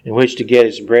in which to get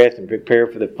its breath and prepare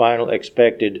for the final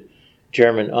expected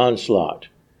German onslaught.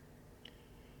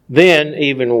 Then,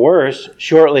 even worse,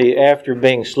 shortly after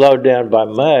being slowed down by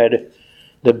mud,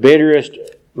 the bitterest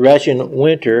Russian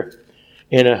winter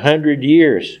in 100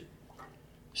 years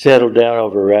settled down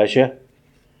over Russia,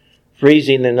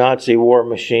 freezing the Nazi war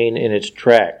machine in its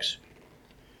tracks.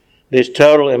 This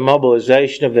total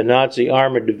immobilization of the Nazi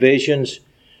armored divisions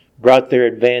brought their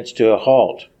advance to a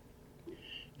halt.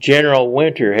 General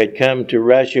Winter had come to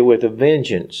Russia with a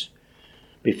vengeance.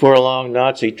 Before long,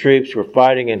 Nazi troops were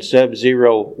fighting in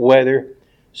sub-zero weather,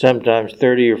 sometimes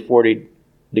 30 or 40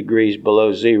 degrees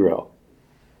below zero.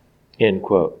 End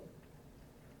quote.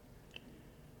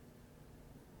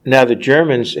 Now, the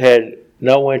Germans had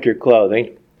no winter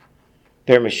clothing.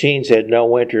 Their machines had no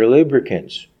winter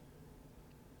lubricants.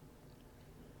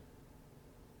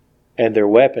 and their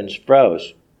weapons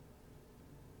froze.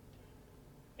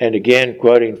 And again,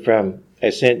 quoting from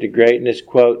Ascent to Greatness,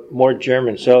 quote, more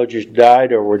German soldiers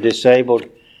died or were disabled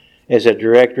as a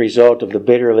direct result of the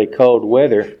bitterly cold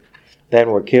weather than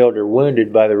were killed or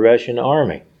wounded by the Russian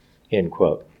army, end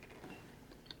quote.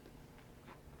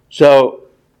 So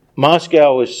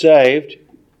Moscow was saved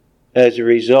as a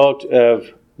result of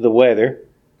the weather,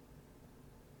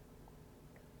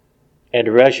 and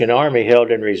the Russian army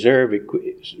held in reserve,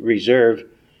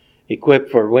 equipped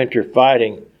for winter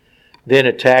fighting, then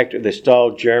attacked the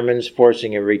stalled Germans,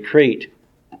 forcing a retreat.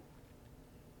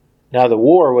 Now the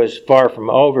war was far from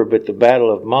over, but the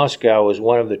Battle of Moscow was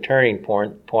one of the turning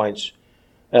points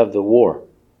of the war.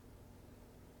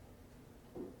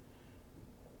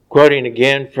 Quoting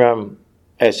again from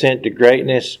Ascent to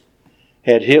Greatness,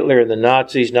 had Hitler and the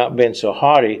Nazis not been so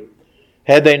haughty,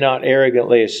 had they not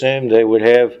arrogantly assumed they would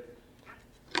have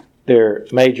their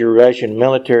major Russian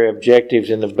military objectives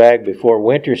in the bag before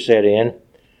winter set in,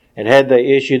 and had they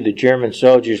issued the German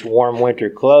soldiers warm winter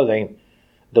clothing,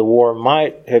 the war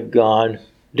might have gone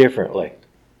differently,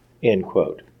 end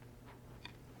quote.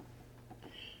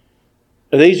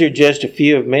 These are just a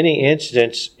few of many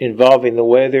incidents involving the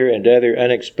weather and other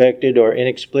unexpected or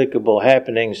inexplicable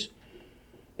happenings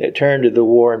that turned to the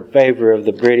war in favor of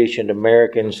the British and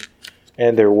Americans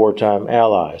and their wartime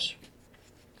allies.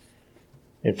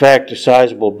 In fact, a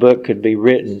sizable book could be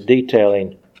written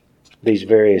detailing these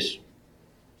various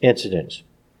incidents.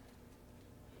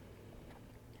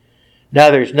 Now,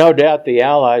 there's no doubt the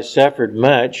Allies suffered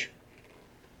much,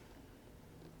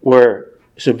 were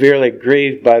severely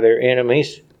grieved by their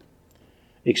enemies,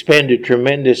 expended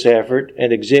tremendous effort,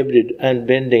 and exhibited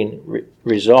unbending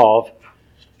resolve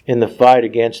in the fight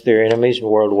against their enemies in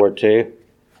World War II.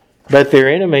 But their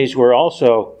enemies were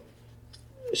also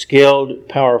skilled,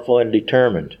 powerful, and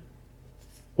determined.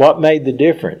 What made the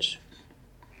difference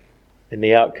in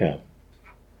the outcome?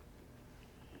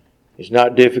 It's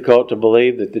not difficult to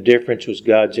believe that the difference was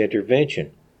God's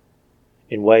intervention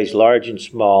in ways large and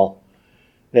small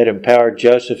that empowered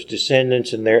Joseph's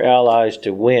descendants and their allies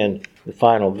to win the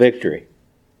final victory.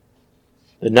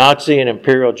 The Nazi and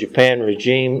Imperial Japan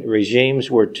regimes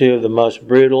were two of the most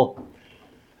brutal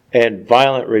and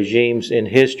violent regimes in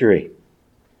history.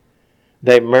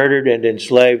 They murdered and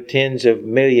enslaved tens of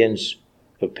millions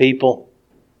of people,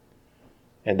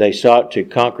 and they sought to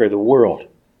conquer the world.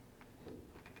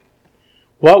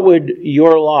 What would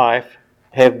your life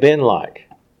have been like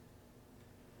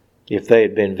if they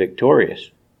had been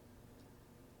victorious?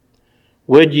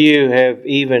 Would you have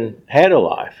even had a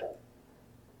life?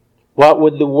 What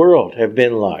would the world have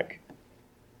been like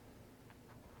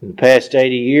in the past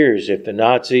 80 years if the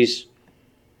Nazis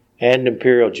and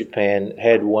Imperial Japan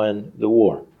had won the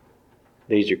war?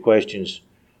 These are questions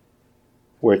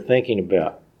worth thinking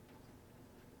about.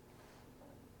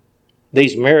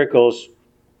 These miracles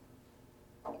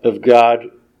of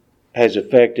God has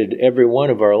affected every one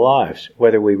of our lives,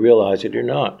 whether we realize it or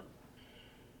not.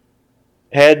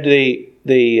 Had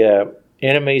the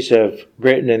enemies of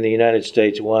Britain and the United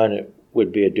States won, it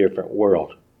would be a different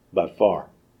world by far.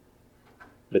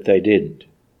 But they didn't.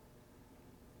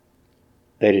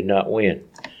 They did not win.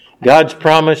 God's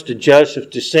promise to Joseph's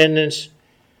descendants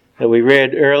that we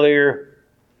read earlier,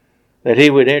 that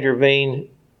he would intervene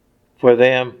for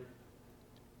them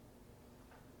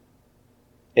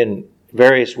in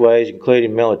various ways,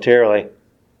 including militarily,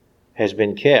 has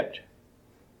been kept.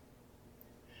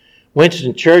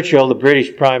 Winston Churchill, the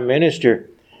British Prime Minister,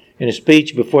 in a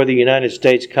speech before the United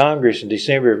States Congress in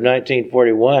December of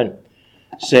 1941,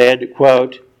 said,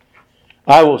 quote,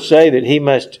 I will say that he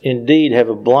must indeed have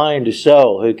a blind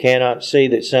soul who cannot see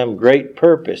that some great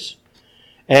purpose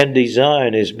and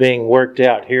design is being worked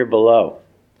out here below,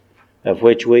 of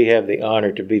which we have the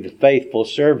honor to be the faithful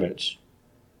servants,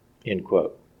 end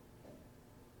quote.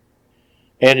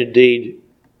 And indeed,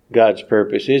 God's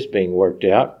purpose is being worked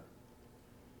out.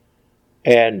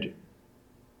 And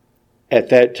at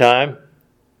that time,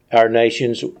 our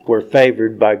nations were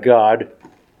favored by God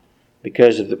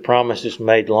because of the promises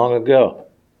made long ago.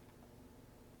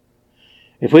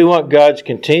 If we want God's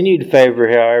continued favor,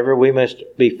 however, we must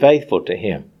be faithful to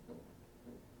him.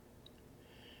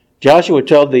 Joshua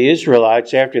told the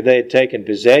Israelites after they had taken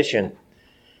possession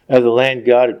of the land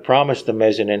God had promised them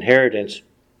as an inheritance.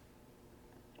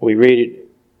 We read it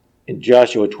in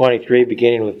Joshua 23,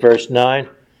 beginning with verse 9.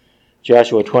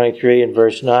 Joshua 23 and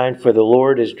verse 9, For the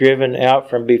Lord has driven out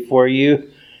from before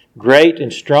you great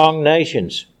and strong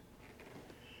nations.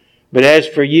 But as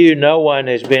for you, no one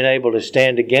has been able to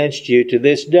stand against you to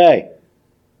this day.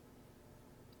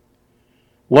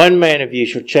 One man of you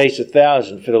shall chase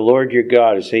 1,000, for the Lord your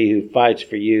God is he who fights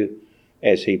for you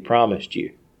as he promised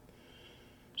you.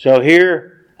 So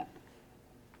here,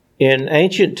 in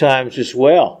ancient times as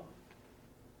well,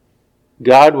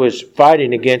 God was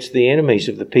fighting against the enemies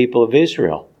of the people of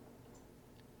Israel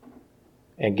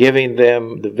and giving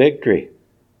them the victory.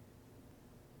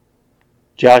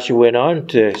 Joshua went on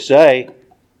to say,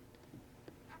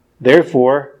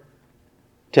 therefore,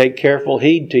 take careful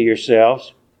heed to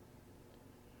yourselves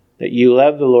that you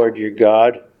love the Lord your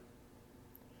God,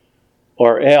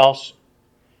 or else,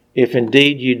 if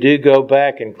indeed you do go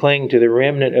back and cling to the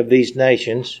remnant of these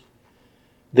nations,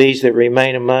 these that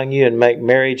remain among you, and make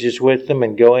marriages with them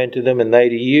and go into them and they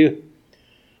to you,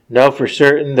 know for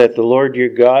certain that the Lord your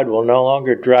God will no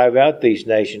longer drive out these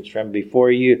nations from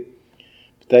before you.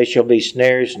 But they shall be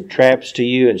snares and traps to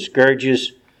you, and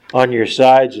scourges on your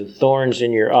sides and thorns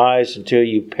in your eyes, until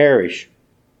you perish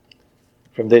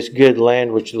from this good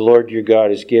land which the Lord your God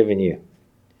has given you.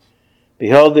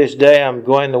 Behold, this day I am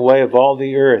going the way of all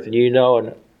the earth, and you know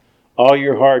in all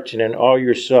your hearts and in all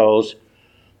your souls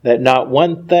that not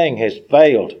one thing has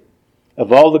failed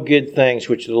of all the good things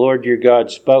which the Lord your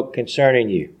God spoke concerning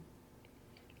you.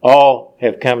 All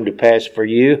have come to pass for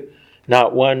you,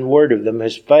 not one word of them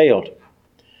has failed.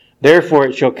 Therefore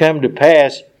it shall come to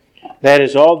pass that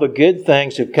as all the good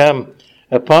things have come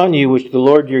upon you which the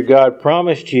Lord your God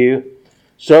promised you,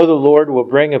 so the Lord will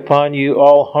bring upon you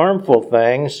all harmful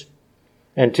things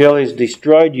until he has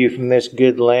destroyed you from this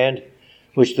good land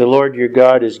which the Lord your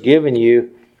God has given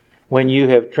you, when you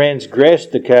have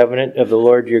transgressed the covenant of the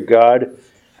Lord your God,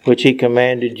 which he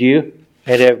commanded you,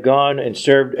 and have gone and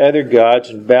served other gods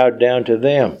and bowed down to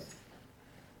them.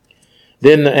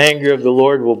 Then the anger of the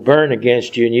Lord will burn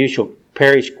against you, and you shall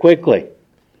perish quickly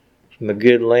from the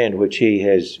good land which he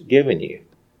has given you.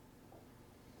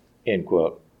 End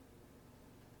quote.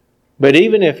 But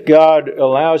even if God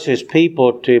allows his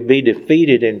people to be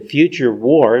defeated in future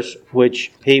wars,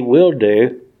 which he will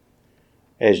do,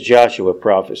 as Joshua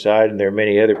prophesied, and there are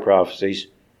many other prophecies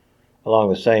along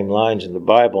the same lines in the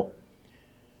Bible,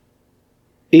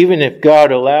 even if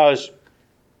God allows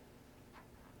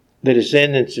the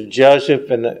descendants of Joseph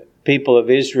and the people of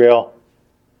Israel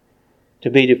to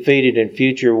be defeated in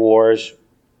future wars,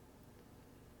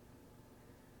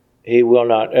 he will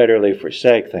not utterly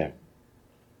forsake them.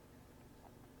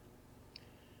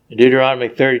 In Deuteronomy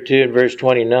 32 and verse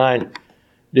 29,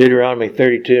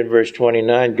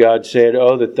 God said,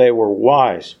 "Oh, that they were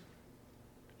wise,"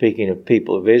 speaking of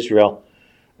people of Israel,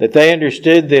 "that they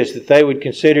understood this, that they would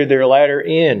consider their latter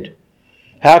end.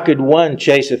 How could one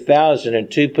chase 1,000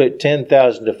 and two put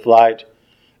 10,000 to flight,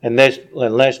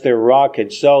 unless their rock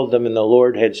had sold them and the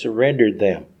Lord had surrendered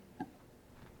them?"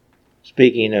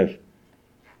 Speaking of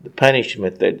the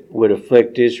punishment that would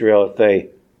afflict Israel if they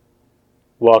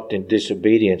walked in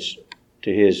disobedience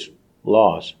to his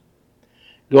laws.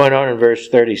 Going on in verse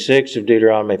 36 of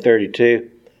Deuteronomy 32,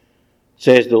 it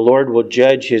says, "The Lord will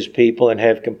judge his people and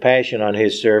have compassion on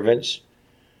his servants.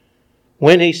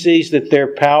 When he sees that their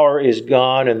power is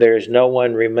gone and there is no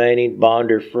one remaining,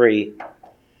 bond or free,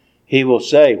 he will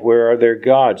say, 'Where are their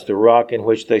gods, the rock in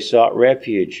which they sought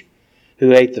refuge,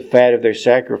 who ate the fat of their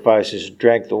sacrifices and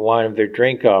drank the wine of their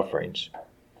drink offerings?'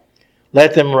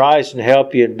 Let them rise and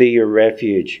help you and be your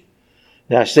refuge.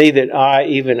 Now see that I,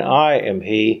 even I, am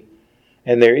he,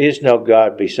 and there is no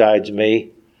God besides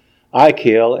me. I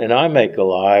kill and I make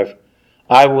alive.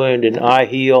 I wound and I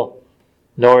heal,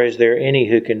 nor is there any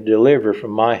who can deliver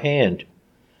from my hand.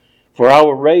 For I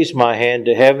will raise my hand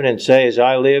to heaven and say, as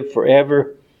I live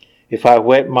forever, if I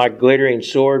whet my glittering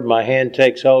sword, my hand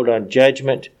takes hold on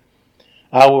judgment.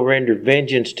 I will render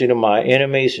vengeance to my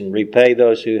enemies and repay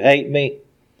those who hate me.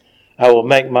 I will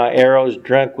make my arrows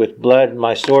drunk with blood, and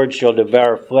my sword shall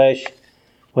devour flesh,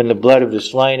 when the blood of the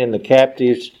slain and the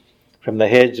captives from the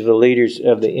heads of the leaders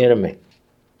of the enemy.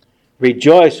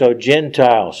 Rejoice, O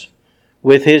Gentiles,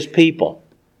 with his people,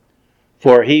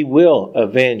 for he will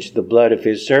avenge the blood of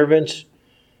his servants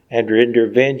and render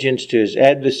vengeance to his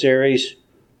adversaries.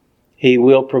 He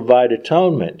will provide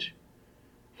atonement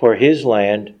for his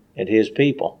land and his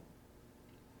people."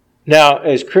 Now,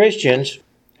 as Christians,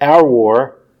 our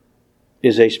war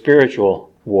is a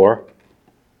spiritual war.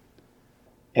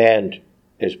 And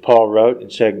as Paul wrote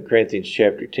in 2 Corinthians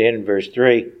chapter 10 and verse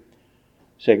 3,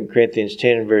 2 Corinthians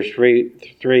 10 and verse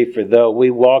 3, "For though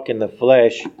we walk in the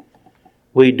flesh,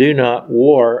 we do not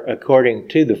war according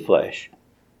to the flesh.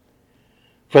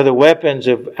 For the weapons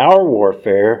of our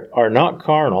warfare are not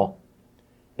carnal,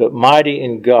 but mighty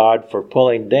in God for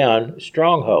pulling down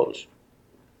strongholds."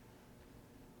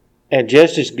 And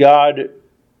just as God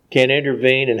can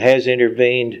intervene and has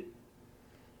intervened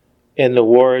in the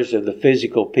wars of the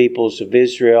physical peoples of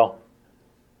Israel,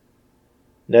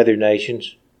 and other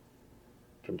nations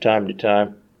from time to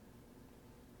time.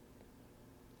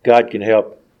 God can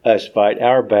help us fight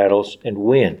our battles and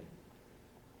win.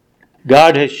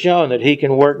 God has shown that He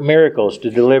can work miracles to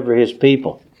deliver His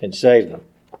people and save them.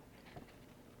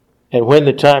 And when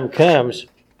the time comes,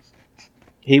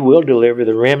 He will deliver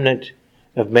the remnant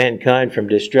of mankind from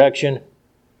destruction.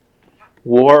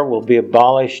 War will be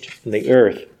abolished and the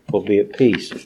earth will be at peace.